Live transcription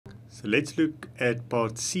So let's look at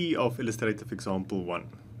part C of Illustrative example 1.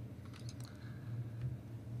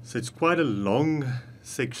 So it's quite a long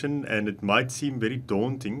section and it might seem very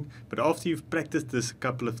daunting, but after you've practiced this a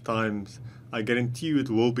couple of times, I guarantee you it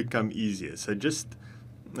will become easier. So just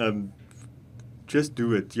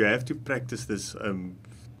do it. You have to practice this,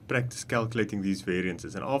 practice calculating these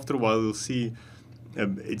variances, and after a while you'll see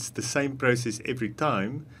it's the same process every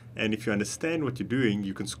time, and if you understand what you're doing,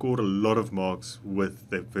 you can score a lot of marks with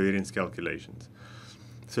the variance calculations.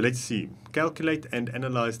 So let's see. Calculate and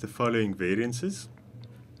analyze the following variances.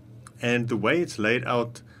 And the way it's laid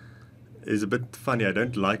out is a bit funny. I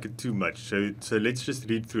don't like it too much. So let's just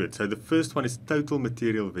read through it. So the first one is total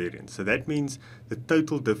material variance. So that means the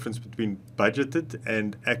total difference between budgeted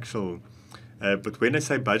and actual. But when I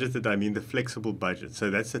say budgeted, I mean the flexible budget. So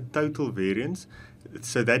that's the total variance.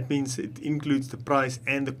 So that means it includes the price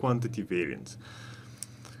and the quantity variance.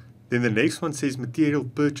 Then the next one says material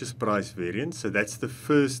purchase price variance. So that's the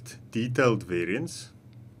first detailed variance.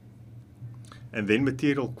 And then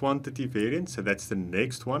material quantity variance, so that's the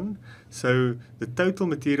next one. So the total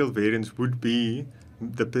material variance would be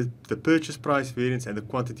the purchase price variance and the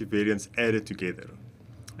quantity variance added together.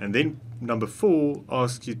 And then number 4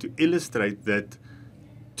 asks you to illustrate that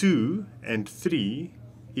 2 and 3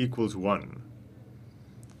 equals 1.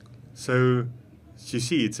 So you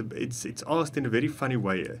see, it's asked in a very funny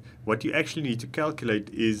way. What you actually need to calculate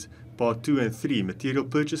is part 2 and 3, material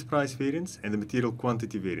purchase price variance and the material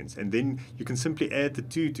quantity variance. And then you can simply add the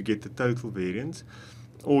 2 to get the total variance,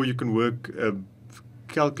 or you can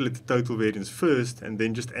calculate the total variance first and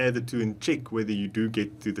then just add the 2 and check whether you do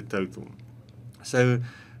get to the total. So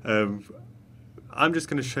I'm just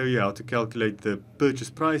going to show you how to calculate the purchase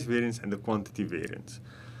price variance and the quantity variance.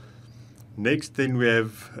 Next, then we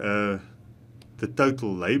have the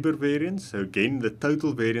total labor variance. So again, the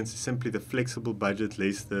total variance is simply the flexible budget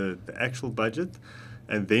less the actual budget,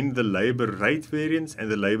 and then the labor rate variance and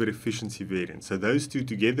the labor efficiency variance. So those two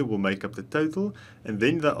together will make up the total, and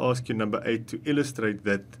then they ask you number 8 to illustrate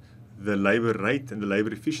that the labor rate and the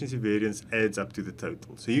labor efficiency variance adds up to the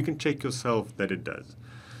total. So you can check yourself that it does.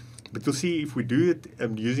 But you'll see if we do it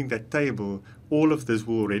using that table, all of this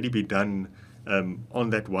will already be done on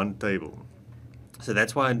that one table. So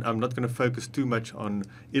that's why I'm not going to focus too much on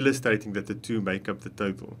illustrating that the two make up the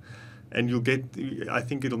total. And you'll get, I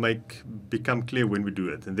think it'll become clear when we do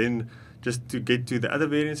it. And then just to get to the other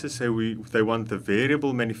variances, so they want the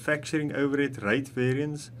variable manufacturing overhead rate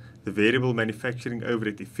variance, the variable manufacturing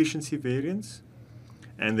overhead efficiency variance,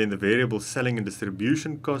 and then the variable selling and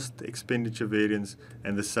distribution cost expenditure variance,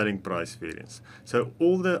 and the selling price variance. So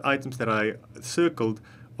all the items that I circled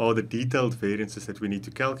are the detailed variances that we need to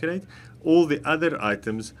calculate. All the other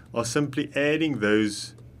items are simply adding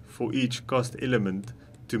those for each cost element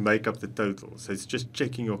to make up the total. So it's just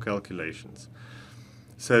checking your calculations.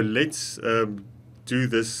 So let's do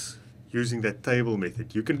this using that table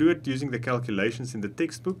method. You can do it using the calculations in the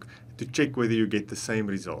textbook to check whether you get the same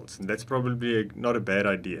results. And that's probably not a bad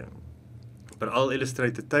idea. But I'll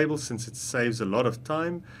illustrate the table since it saves a lot of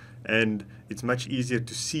time and it's much easier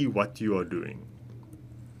to see what you are doing.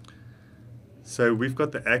 So we've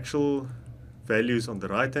got the actual values on the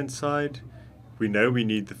right-hand side. We know we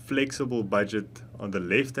need the flexible budget on the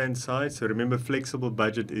left-hand side. So remember, flexible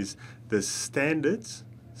budget is the standards,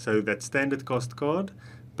 so that standard cost card,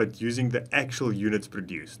 but using the actual units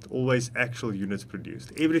produced. Always actual units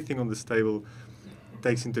produced. Everything on this table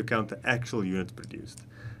takes into account the actual units produced.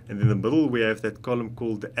 And in the middle, we have that column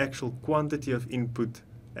called the actual quantity of input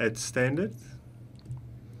at standard.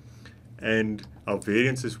 And our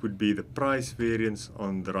variances would be the price variance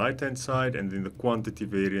on the right-hand side and then the quantity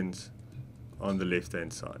variance on the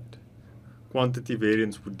left-hand side. Quantity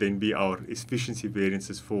variance would then be our efficiency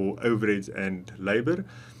variances for overheads and labor,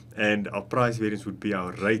 and our price variance would be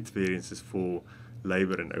our rate variances for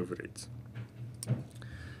labor and overheads.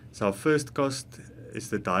 So our first cost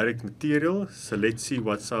is the direct material. So let's see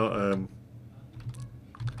what's our...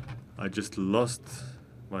 I just lost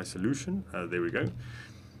my solution. There we go.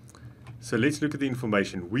 So let's look at the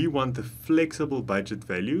information. We want the flexible budget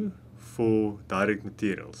value for direct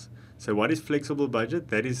materials. So what is flexible budget?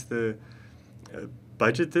 That is the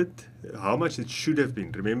budgeted, how much it should have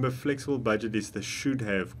been. Remember, flexible budget is the should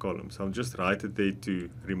have column. So I'll just write it there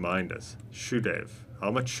to remind us. Should have.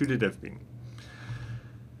 How much should it have been?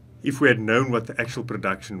 If we had known what the actual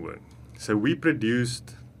production were. So we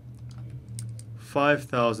produced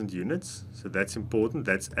 5,000 units. So that's important.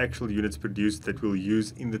 That's actual units produced that we'll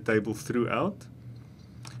use in the table throughout.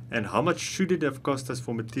 And how much should it have cost us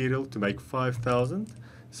for material to make 5,000?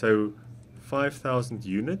 So 5,000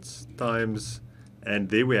 units times And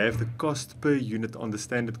there we have the cost per unit on the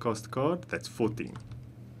standard cost card. That's 40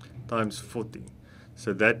 times 40.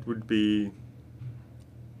 So that would be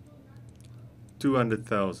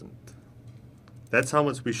 200,000. That's how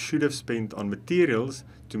much we should have spent on materials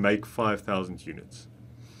to make 5,000 units.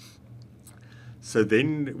 So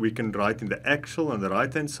then we can write in the actual on the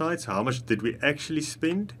right hand side. So how much did we actually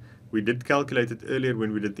spend? We did calculate it earlier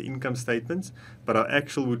when we did the income statements, but our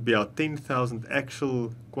actual would be our 10,000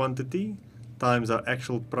 actual quantity times our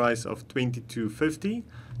actual price of 22.50.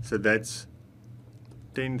 So that's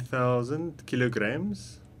 10,000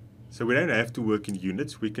 kilograms. So we don't have to work in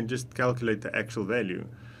units, we can just calculate the actual value.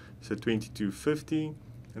 So 22.50,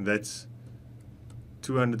 and that's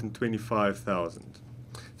 225,000.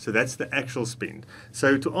 So that's the actual spend.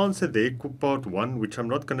 So to answer their part one, which I'm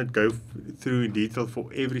not going to go through in detail for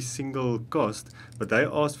every single cost, but they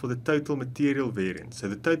asked for the total material variance. So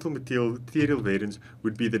the total material variance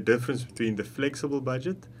would be the difference between the flexible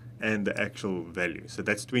budget and the actual value. So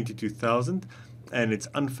that's 22,000. And it's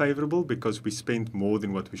unfavorable because we spent more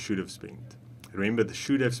than what we should have spent. Remember, the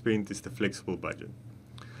should have spent is the flexible budget.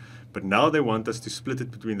 But now they want us to split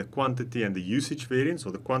it between the quantity and the usage variance,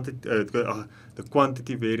 or the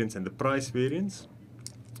quantity variance and the price variance.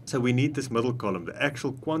 So we need this middle column, the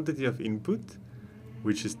actual quantity of input,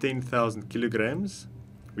 which is 10,000 kilograms.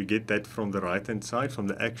 We get that from the right-hand side, from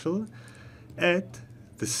the actual, at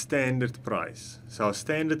the standard price. So our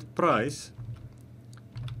standard price,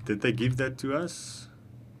 did they give that to us?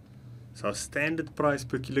 So our standard price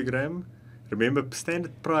per kilogram, remember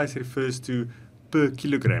standard price refers to per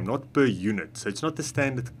kilogram, not per unit. So it's not the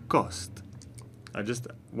standard cost. I just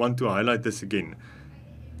want to highlight this again.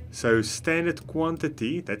 So standard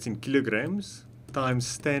quantity, that's in kilograms, times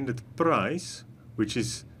standard price, which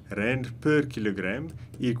is rand per kilogram,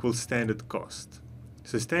 equals standard cost.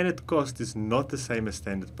 So standard cost is not the same as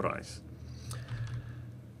standard price.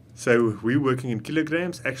 So we're working in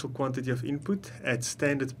kilograms, actual quantity of input at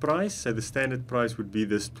standard price. So the standard price would be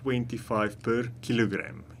this 25 per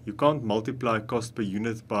kilogram. You can't multiply cost per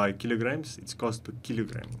unit by kilograms, it's cost per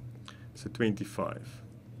kilogram. So 25.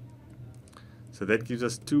 So that gives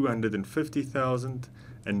us 250,000.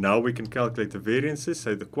 And now we can calculate the variances.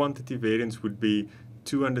 So the quantity variance would be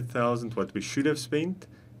 200,000 what we should have spent,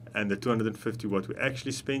 and the 250 what we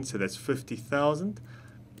actually spent. So that's 50,000.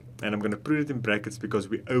 And I'm going to put it in brackets because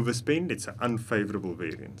we overspend. It's an unfavorable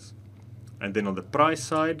variance. And then on the price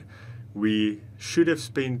side, we should have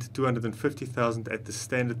spent 250,000 at the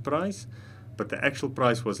standard price, but the actual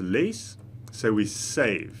price was less, so we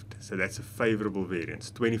saved. So that's a favorable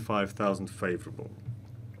variance, 25,000 favorable.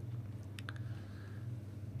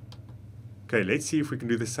 Okay, let's see if we can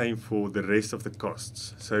do the same for the rest of the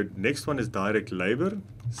costs. So next one is direct labor.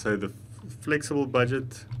 So the flexible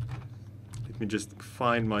budget, let me just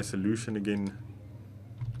find my solution again.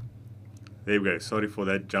 There we go, sorry for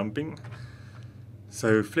that jumping.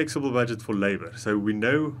 So flexible budget for labor. So we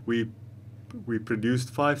know we produced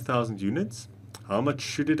 5,000 units. How much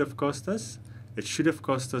should it have cost us? It should have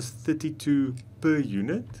cost us 32 per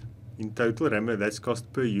unit in total. Remember, that's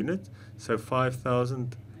cost per unit. So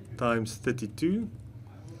 5,000 times 32,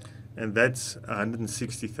 and that's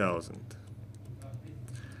 160,000.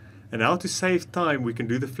 And how to save time, we can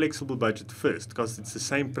do the flexible budget first, because it's the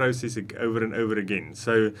same process over and over again.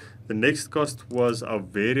 So the next cost was our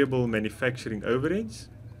variable manufacturing overheads,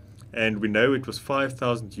 and we know it was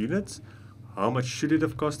 5,000 units. How much should it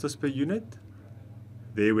have cost us per unit?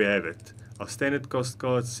 There we have it. Our standard cost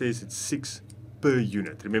card says it's 6 per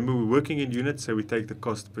unit. Remember, we're working in units, so we take the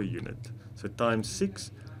cost per unit. So times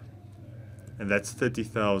 6, and that's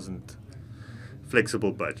 30,000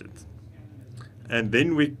 flexible budget. And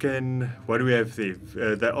then we can, what do we have there?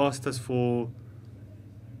 They asked us for,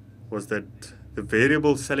 was that the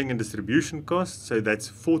variable selling and distribution cost. So that's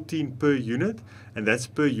 14 per unit, and that's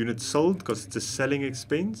per unit sold because it's a selling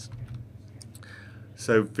expense.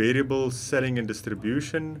 So variable selling and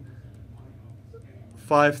distribution,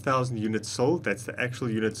 5,000 units sold, that's the actual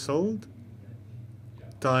unit sold,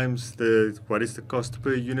 times the, what is the cost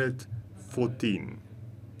per unit? 14.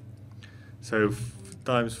 So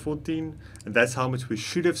times 14, and that's how much we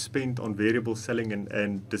should have spent on variable selling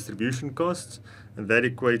and distribution costs, and that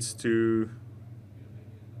equates to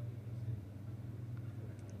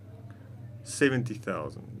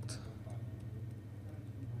 70,000.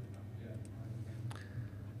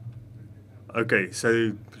 Okay,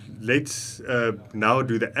 so let's now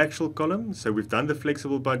do the actual column. So we've done the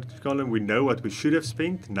flexible budget column, we know what we should have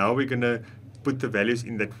spent. Now we're going to put the values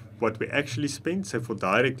in that what we actually spent. So for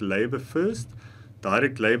direct labor first,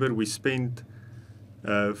 direct labor we spent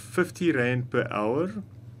 50 Rand per hour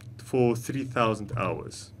for 3,000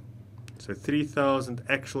 hours. So 3,000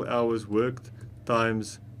 actual hours worked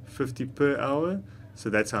times 50 per hour,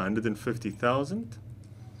 so that's 150,000.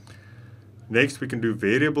 Next, we can do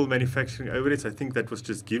variable manufacturing overheads. I think that was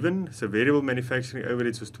just given. So variable manufacturing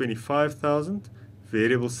overheads was 25,000.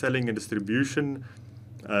 Variable selling and distribution,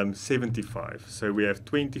 75. So we have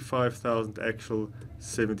 25,000 actual,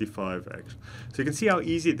 75 actual. So you can see how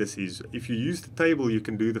easy this is. If you use the table, you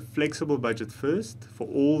can do the flexible budget first for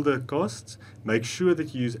all the costs. Make sure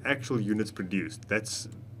that you use actual units produced. That's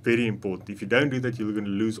very important. If you don't do that, you're going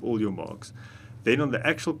to lose all your marks. Then on the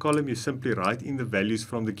actual column, you simply write in the values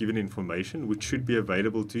from the given information, which should be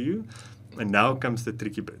available to you. And now comes the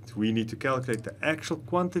tricky bit. We need to calculate the actual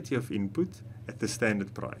quantity of input at the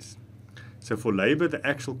standard price. So for labor, the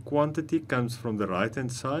actual quantity comes from the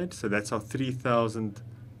right-hand side. So that's our 3,000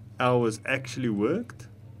 hours actually worked.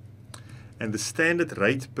 And the standard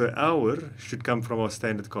rate per hour should come from our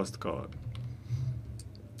standard cost card.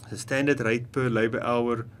 The standard rate per labor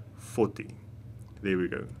hour, 40. There we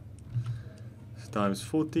go. Times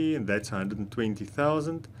 40, and that's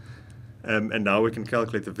 120,000. And now we can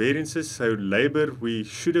calculate the variances. So labor, we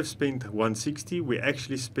should have spent 160. We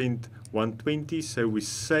actually spent 120, so we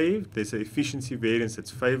saved. There's an efficiency variance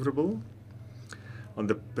that's favorable. On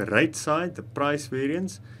the rate side, the price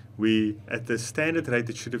variance, at the standard rate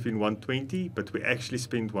it should have been 120, but we actually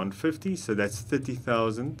spent 150, so that's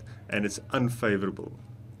 30,000, and it's unfavorable.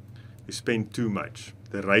 We spent too much.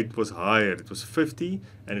 The rate was higher. It was 50,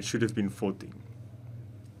 and it should have been 40.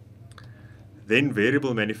 Then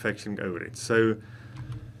variable manufacturing overhead. So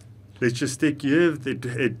let's just take here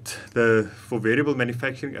for variable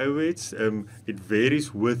manufacturing overheads, it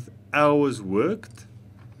varies with hours worked,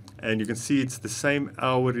 and you can see it's the same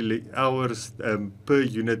hours per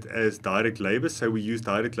unit as direct labor. So we use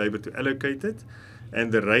direct labor to allocate it,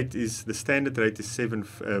 and the standard rate is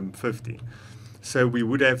 750. So we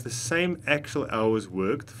would have the same actual hours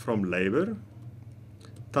worked from labor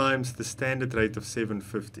times the standard rate of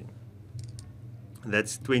 750.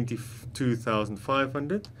 That's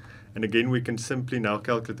 22,500. And again, we can simply now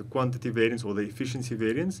calculate the quantity variance or the efficiency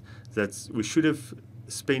variance. We should have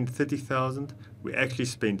spent 30,000. We actually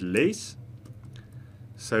spent less.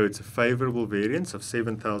 So it's a favorable variance of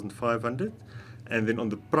 7,500. And then on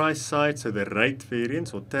the price side, so the rate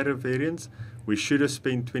variance or tariff variance, we should have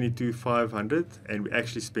spent 22,500, and we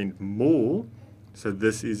actually spent more. So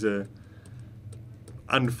this is a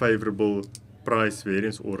unfavorable price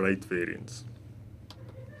variance or rate variance.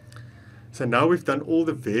 So now we've done all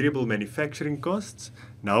the variable manufacturing costs.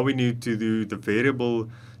 Now we need to do the variable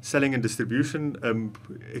selling and distribution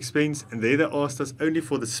expense, and there they asked us only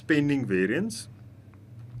for the spending variance.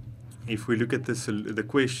 If we look at the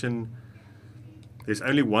question, there's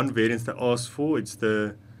only one variance they asked for. It's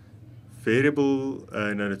the variable,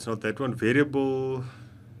 no, it's not that one. Variable,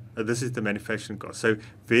 this is the manufacturing cost. So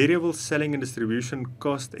variable selling and distribution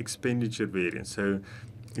cost expenditure variance. So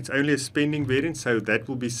it's only a spending variance, so that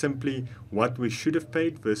will be simply what we should have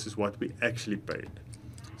paid versus what we actually paid.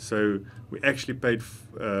 So we actually paid,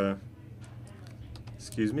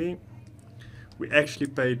 we actually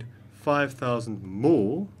paid 5,000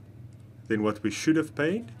 more than what we should have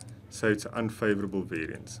paid, so it's an unfavorable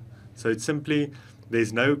variance. So it's simply,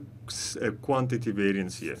 there's no quantity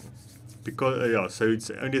variance here. Because, so it's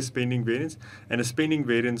only a spending variance, and a spending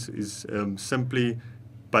variance is simply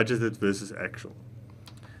budgeted versus actual.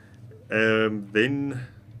 Then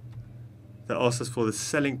they asked us for the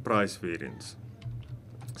selling price variance.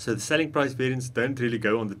 So the selling price variance don't really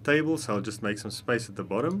go on the table, so I'll just make some space at the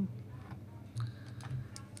bottom.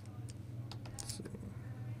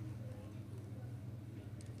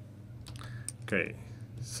 Okay,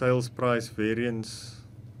 sales price variance.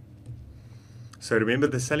 So remember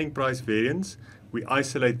the selling price variance, we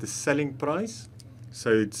isolate the selling price.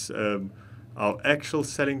 So it's our actual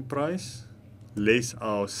selling price less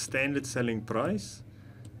our standard selling price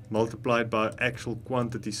multiplied by actual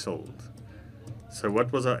quantity sold. So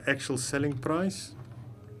what was our actual selling price?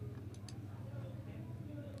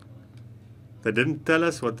 They didn't tell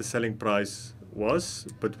us what the selling price was,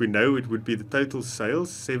 but we know it would be the total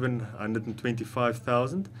sales,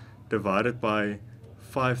 725,000, divided by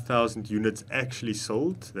 5,000 units actually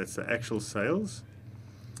sold. That's the actual sales.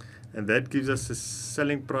 And that gives us a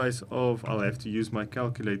selling price of, I'll have to use my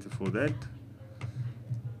calculator for that,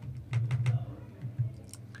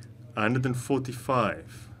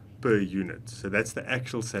 145 per unit. So that's the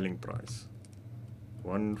actual selling price,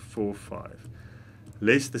 145.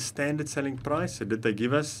 Less the standard selling price. So did they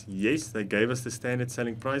give us? Yes, they gave us the standard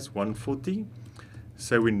selling price, 140.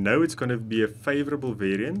 So we know it's going to be a favorable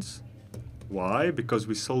variance. Why? Because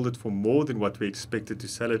we sold it for more than what we expected to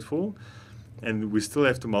sell it for. and we still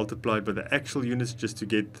have to multiply by the actual units just to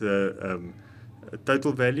get the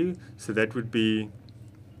total value. So that would be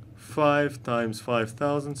 5 times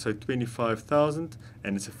 5,000, so 25,000,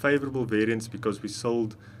 and it's a favorable variance because we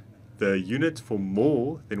sold the unit for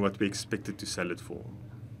more than what we expected to sell it for.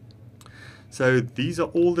 So these are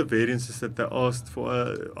all the variances that they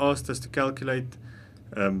asked us to calculate.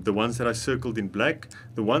 The ones that I circled in black.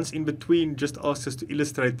 The ones in between just asked us to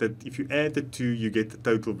illustrate that if you add the two, you get the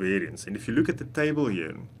total variance. And if you look at the table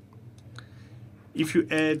here, if you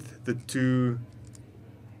add the two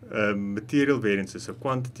material variances, so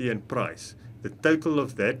quantity and price, the total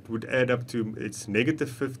of that would add up to, it's negative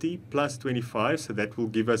 50 plus 25, so that will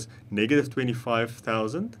give us negative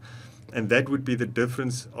 25,000, and that would be the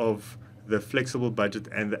difference of the flexible budget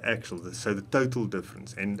and the actual, so the total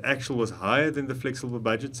difference. And actual was higher than the flexible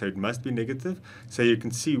budget, so it must be negative. So you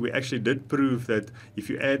can see we actually did prove that if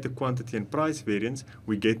you add the quantity and price variance,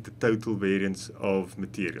 we get the total variance of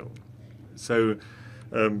material. So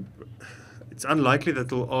it's unlikely that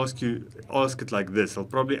they'll ask it like this. They'll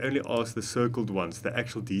probably only ask the circled ones, the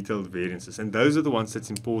actual detailed variances. And those are the ones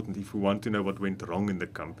that's important if we want to know what went wrong in the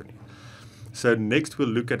company. So next we'll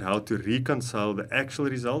look at how to reconcile the actual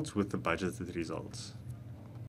results with the budgeted results.